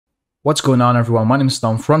What's going on, everyone? My name is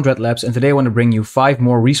Tom from Dreadlabs, and today I want to bring you 5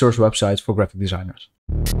 more resource websites for graphic designers.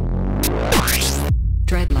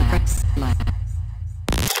 Dreadlabs.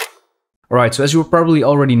 Alright, so as you probably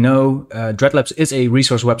already know, Dreadlabs is a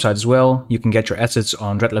resource website as well. You can get your assets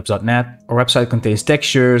on dreadlabs.net. Our website contains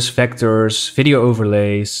textures, vectors, video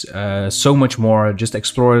overlays, so much more. Just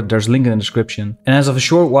explore it, there's a link in the description. And as of a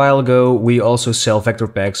short while ago, we also sell vector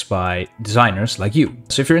packs by designers like you.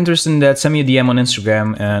 So if you're interested in that, send me a DM on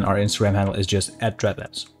Instagram, and our Instagram handle is just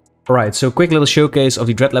 @Dreadlabs. Alright, so quick little showcase of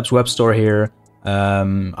the Dreadlabs web store here.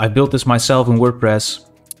 I built this myself in WordPress.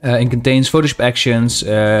 It contains Photoshop actions.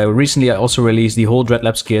 Recently I also released the whole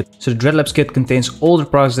Dreadlabs kit. So the Dreadlabs kit contains all the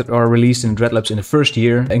products that are released in Dreadlabs in the first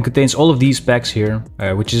year, and contains all of these packs here,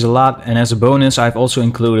 which is a lot. And as a bonus, I've also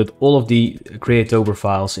included all of the Creatober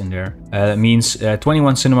files in there. That means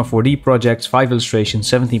 21 Cinema 4D projects, 5 illustrations,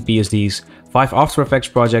 17 PSDs, 5 After Effects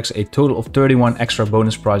projects, a total of 31 extra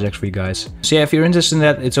bonus projects for you guys. So yeah, if you're interested in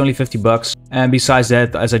that, it's only 50 bucks. And besides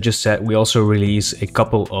that, as I just said, we also release a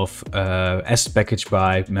couple of asset package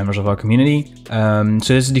by members of our community.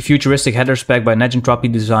 So this is the futuristic headers pack by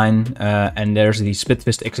Negentropy Design, and there's the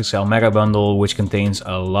Splitfist XXL Mega Bundle, which contains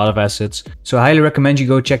a lot of assets. So I highly recommend you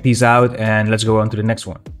go check these out, and let's go on to the next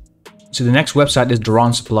one. So the next website is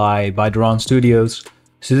Doron Supply by Doron Studios.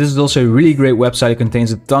 So this is also a really great website. It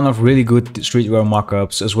contains a ton of really good streetwear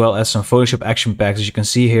mockups, as well as some Photoshop action packs, as you can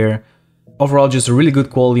see here. Overall, just a really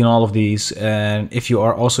good quality on all of these. And if you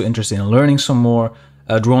are also interested in learning some more,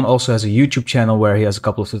 Doron also has a YouTube channel where he has a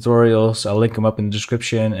couple of tutorials. I'll link them up in the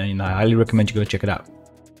description, and I highly recommend you go check it out.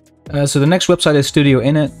 So the next website is Studio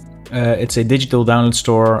Innate. It's a digital download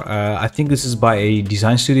store. I think this is by a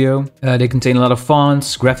design studio. They contain a lot of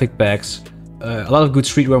fonts, graphic packs, a lot of good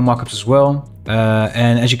streetwear mockups as well.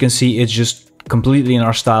 And as you can see, it's just completely in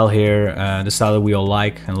our style here, the style that we all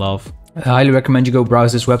like and love. I highly recommend you go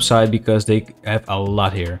browse this website because they have a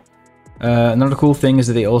lot here. Another cool thing is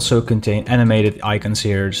that they also contain animated icons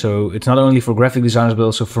here, so it's not only for graphic designers but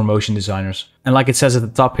also for motion designers. And like it says at the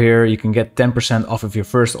top here, you can get 10% off of your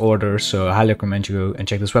first order, so I highly recommend you go and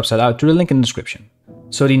check this website out through the link in the description.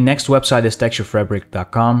 So the next website is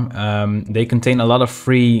texturefabrik.com. They contain a lot of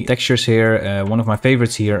free textures here. One of my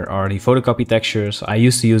favorites here are the photocopy textures. I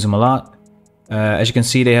used to use them a lot. As you can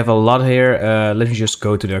see, they have a lot here. Let me just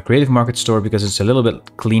go to their Creative Market store because it's a little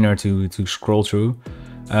bit cleaner to scroll through.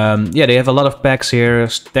 Yeah, they have a lot of packs here,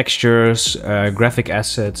 textures, graphic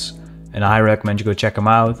assets, and I highly recommend you go check them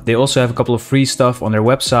out. They also have a couple of free stuff on their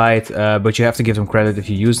website, but you have to give them credit if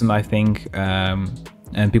you use them, I think.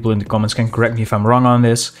 And people in the comments can correct me if I'm wrong on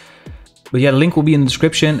this. But yeah, the link will be in the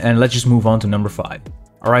description, and let's just move on to number 5.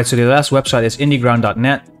 Alright, so the last website is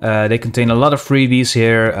Indieground.net. They contain a lot of freebies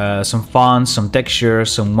here, some fonts, some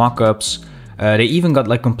textures, some mockups. They even got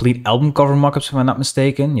like complete album cover mockups if I'm not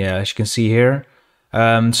mistaken. Yeah, as you can see here.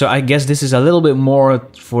 So I guess this is a little bit more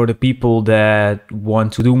for the people that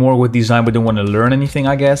want to do more with design but don't want to learn anything,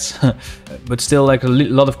 I guess. But still, like a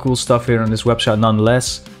lot of cool stuff here on this website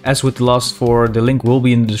nonetheless. As with the last 4, the link will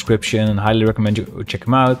be in the description, and highly recommend you go check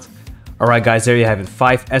them out. Alright guys, there you have it,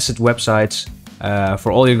 5 asset websites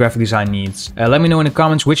for all your graphic design needs. Let me know in the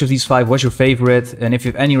comments which of these 5 was your favorite, and if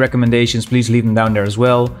you have any recommendations, please leave them down there as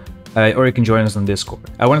well. Or you can join us on Discord.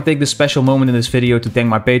 I want to take this special moment in this video to thank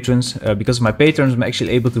my patrons. Because of my patrons, I'm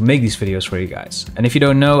actually able to make these videos for you guys. And if you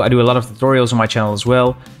don't know, I do a lot of tutorials on my channel as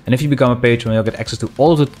well. And if you become a patron, you'll get access to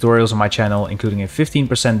all of the tutorials on my channel, including a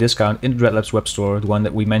 15% discount in the Dreadlabs web store, the one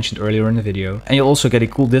that we mentioned earlier in the video. And you'll also get a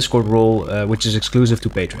cool Discord role, which is exclusive to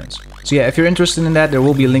patrons. So yeah, if you're interested in that, there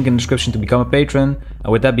will be a link in the description to become a patron.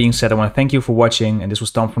 And with that being said, I want to thank you for watching, and this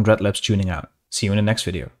was Tom from Dreadlabs tuning out. See you in the next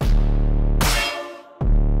video.